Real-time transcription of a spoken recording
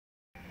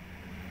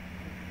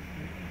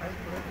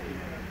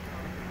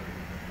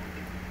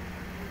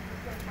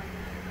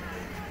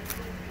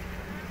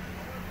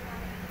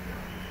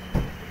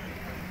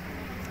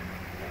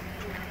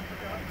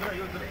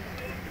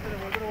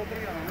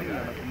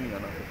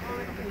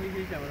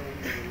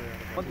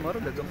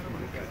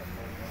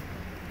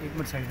एक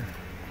minute side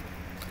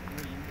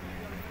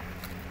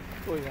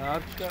ओ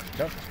यार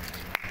क्या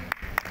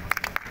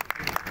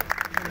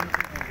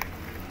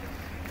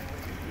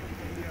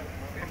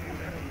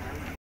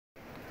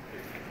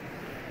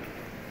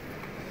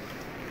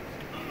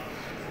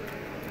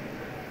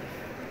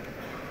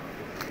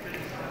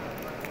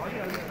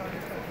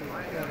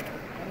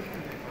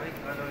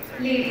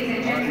Ladies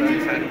and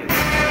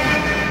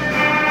gentlemen,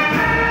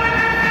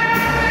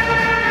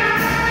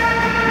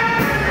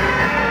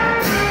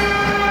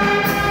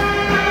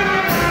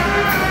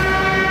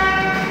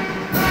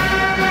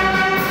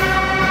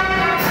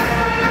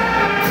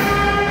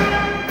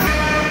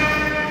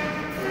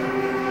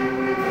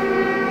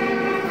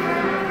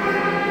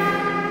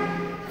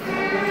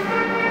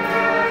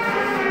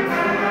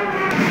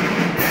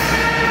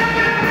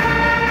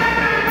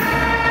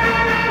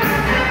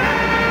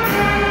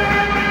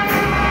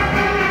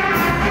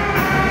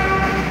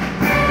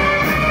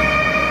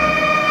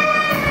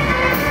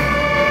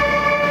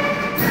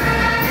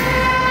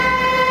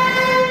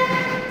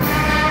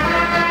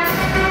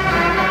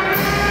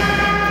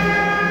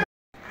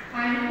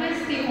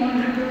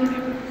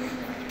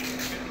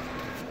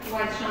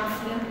 Vice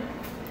Chancellor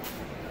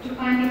to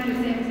kindly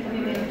present the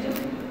memento.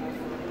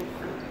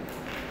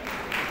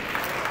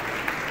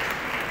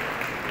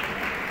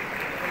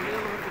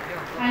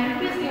 I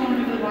request the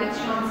Honourable Vice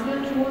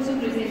Chancellor to also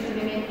present the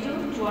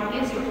memento to our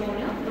guest of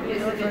honour,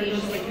 Professor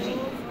Ganesh Secretary.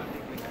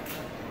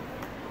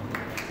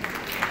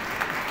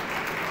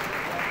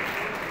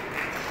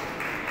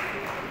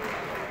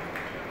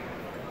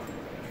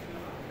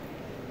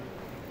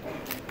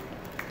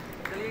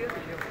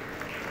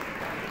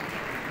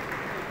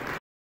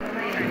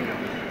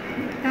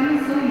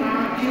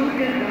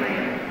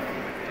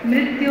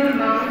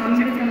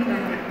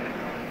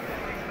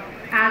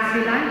 As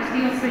we light the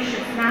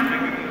auspicious lamp,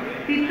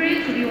 we pray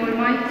to the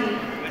Almighty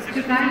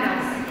to guide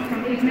us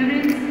from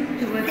ignorance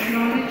towards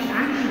knowledge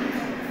and truth,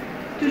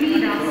 to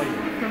lead us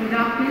from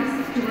darkness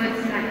towards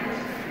light,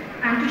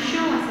 and to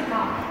show us a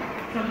path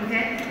from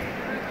death.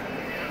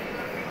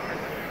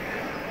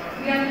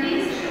 We are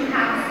pleased to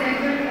have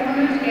several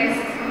honoured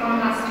guests among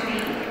us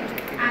today,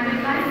 and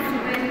would like to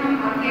welcome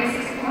our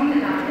guests on the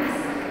dais,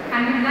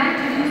 and would like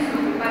to do so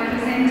by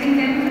presenting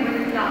them with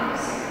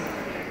flowers.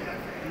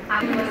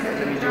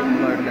 University of Jammu,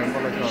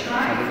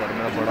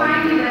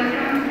 finally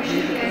welcome the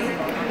chief guest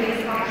of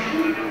today's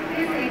function,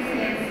 His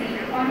Excellency,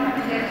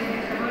 Hon'ble LG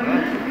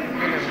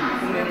and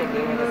Chancellor of the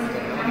University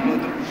of Jammu.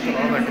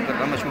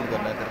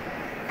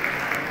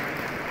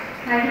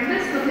 I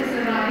request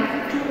Professor Rai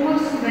to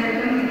also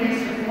welcome the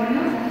guest of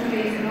honor of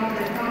today's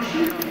inaugural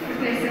function,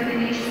 Professor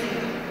Ganesh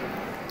Secretary.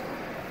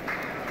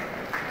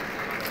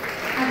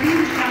 A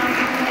huge round of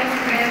applause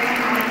to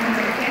welcome our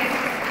honored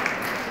guests.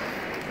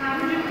 I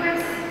would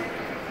request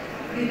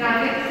the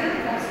Director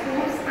of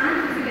Sports and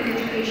Physical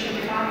Education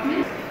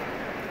Department.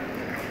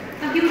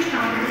 A huge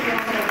round of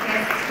applause for our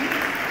guests, please.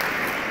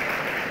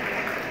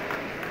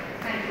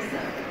 Thank you,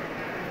 sir.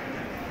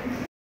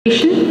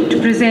 To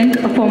present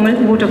a formal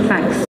vote of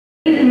thanks.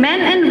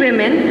 Men and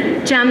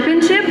Women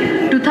Championship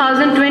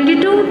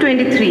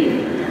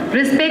 2022-23,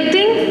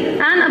 respecting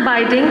and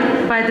abiding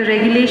by the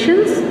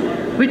regulations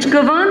which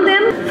govern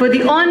them for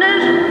the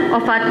honor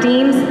of our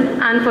teams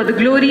and for the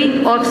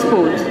glory of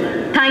sports.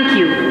 Thank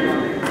you.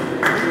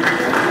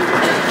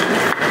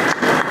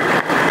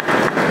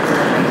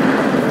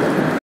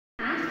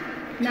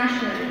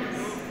 National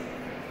teams.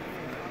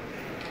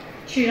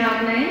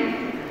 Chirag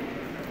Nayan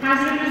has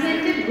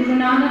represented Guru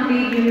Nanak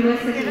Dev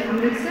University,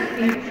 Amritsar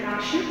in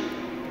introduction.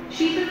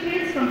 Sheetal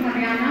hails from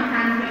Haryana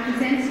and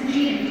represents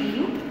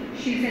GNDU.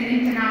 She is an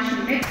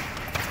international vet.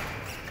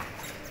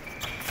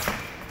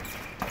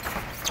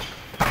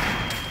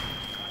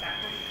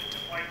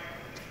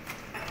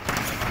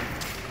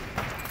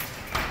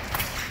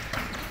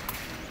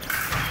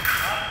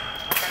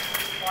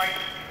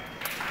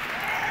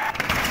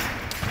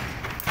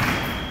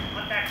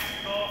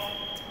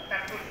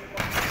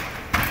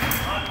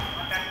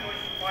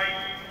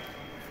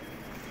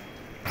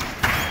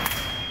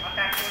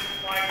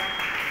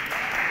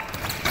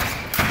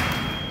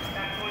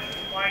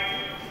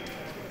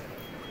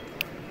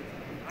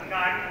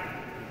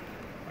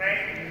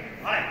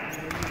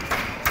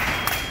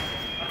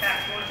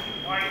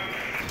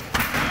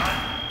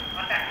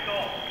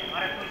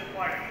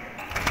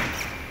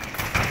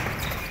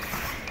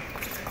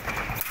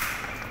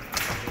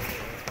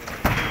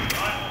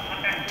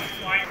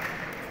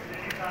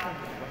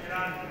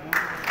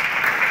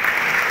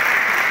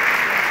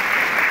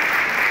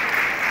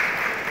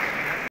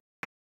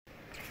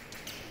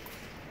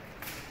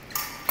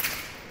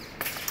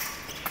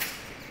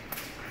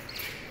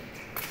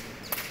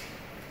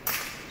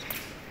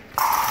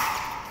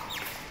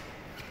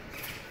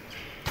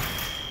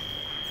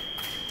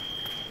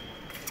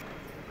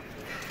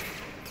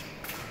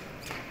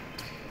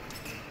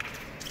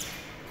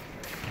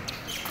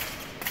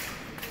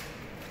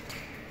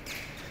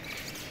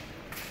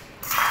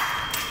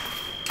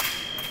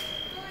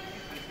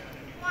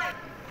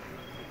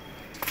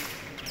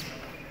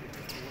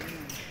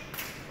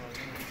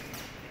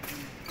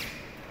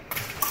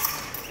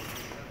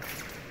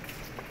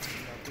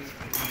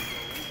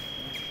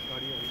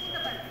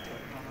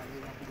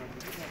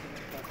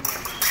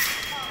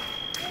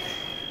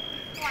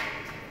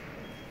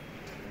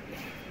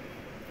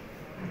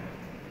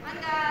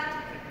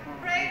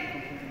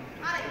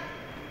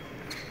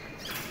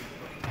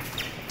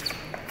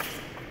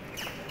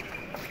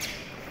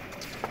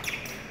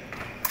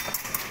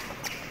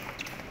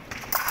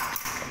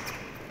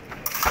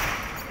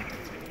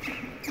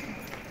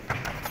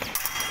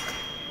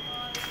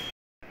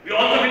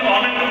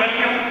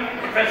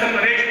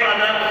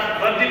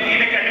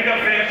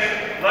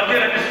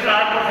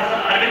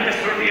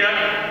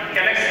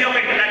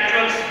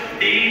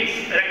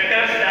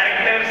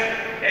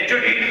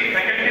 HOD,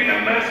 faculty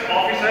members,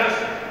 officers,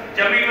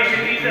 Jammu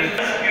University,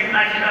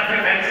 International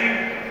Fencing,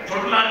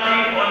 Chotla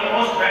ji,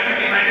 almost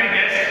valued invited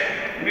guests.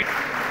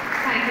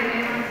 Thank you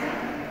very much, sir.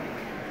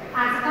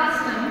 As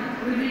custom,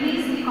 we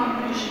release the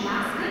competition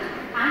mascot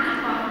and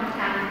department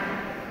calendar.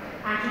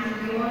 And to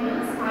do the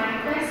honors,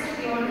 I request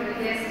the honorable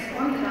guests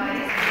on the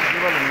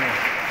dais.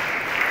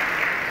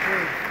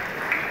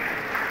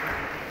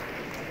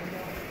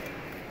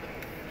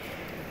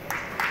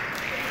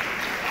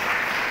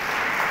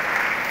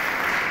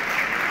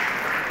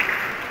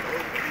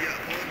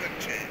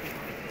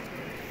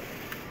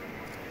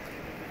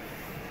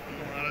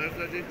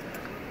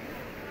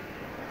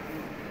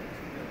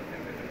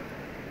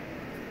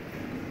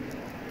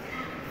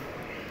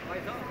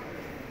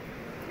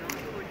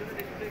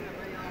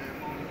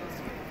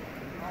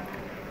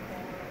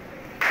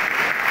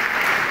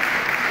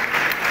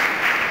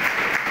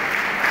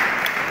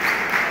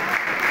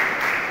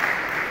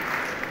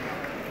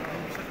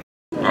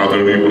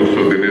 आदरणीय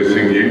professor Dinesh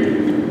Singh ji,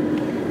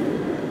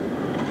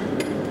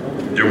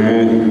 Jammu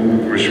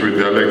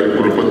विश्वविद्यालय के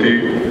कुलपति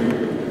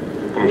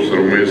professor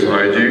Umesh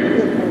Rai ji,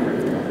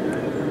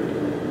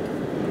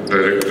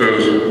 director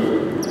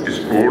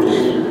sports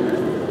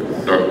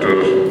doctor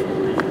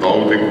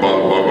Dawood Iqbal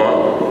बाबा,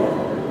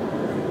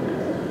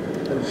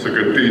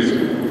 secretary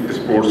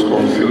sports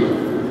council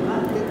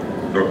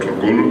doctor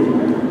गुल,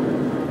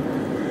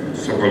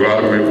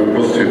 सभागार में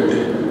उपस्थित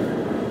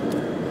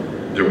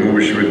जम्मू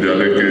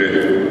विश्वविद्यालय के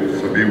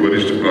सभी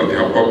वरिष्ठ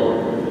प्राध्यापक,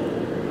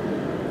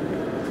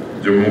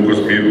 जम्मू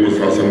कश्मीर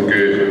प्रशासन के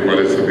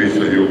हमारे सभी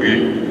सहयोगी,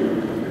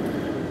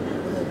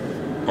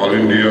 all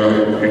India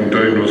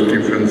inter university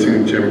fencing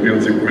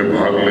championship में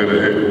भाग ले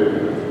रहे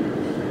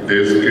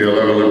देश के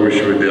अलग अलग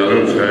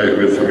विश्वविद्यालयों से आए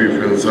हुए सभी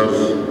फेंसर्स,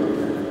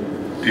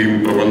 टीम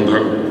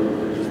प्रबंधक,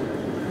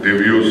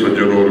 देवियों,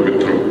 सज्जनों और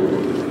मित्रों,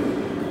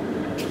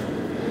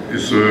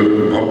 इस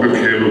भव्य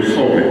खेल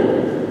उत्सव में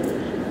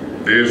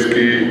देश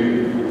की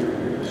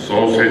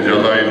 100 से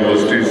ज़्यादा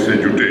यूनिवर्सिटीज से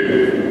जुटे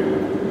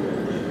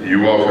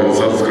युवा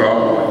फेंसर्स का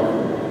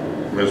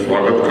मैं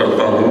स्वागत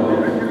करता हूं,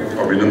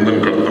 अभिनंदन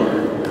करता हूं।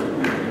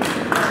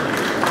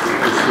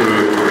 इस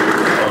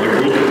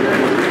अद्भुत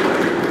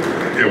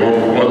एवं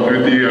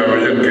अद्वितीय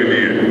आयोजन के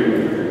लिए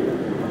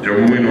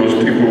जम्मू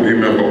यूनिवर्सिटी को भी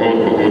मैं बहुत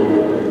बहुत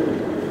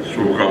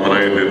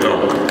शुभकामनाएं देता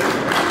हूं।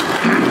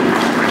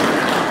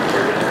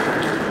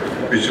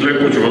 पिछले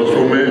कुछ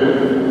वर्षों में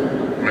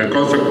मैं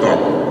कह सकता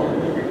हूं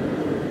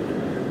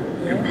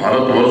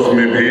भारतवर्ष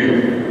में भी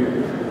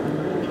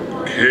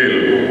खेल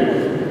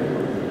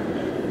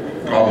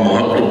का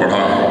महत्व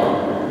बढ़ा है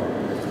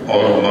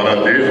और हमारा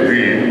देश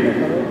भी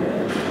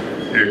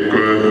एक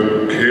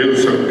खेल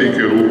शक्ति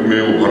के रूप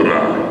में उभर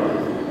रहा है।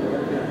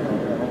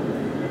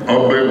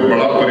 अब एक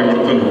बड़ा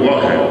परिवर्तन हुआ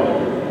है,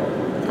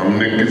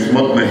 हमने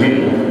किस्मत नहीं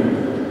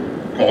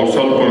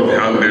कौशल पर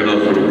ध्यान देना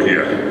शुरू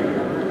किया है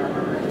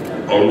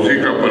और उसी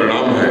का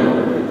परिणाम है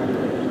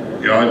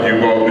कि आज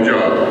युवा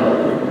ऊर्जा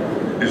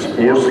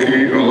स्पोर्ट्स की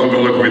अलग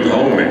अलग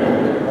विधाओं में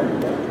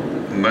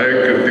नए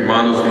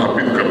कीर्तिमान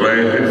स्थापित कर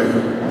रहे हैं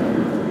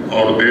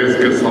और देश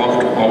के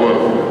सॉफ्ट पावर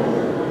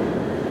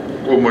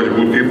को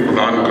मजबूती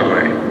प्रदान कर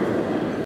रहे हैं।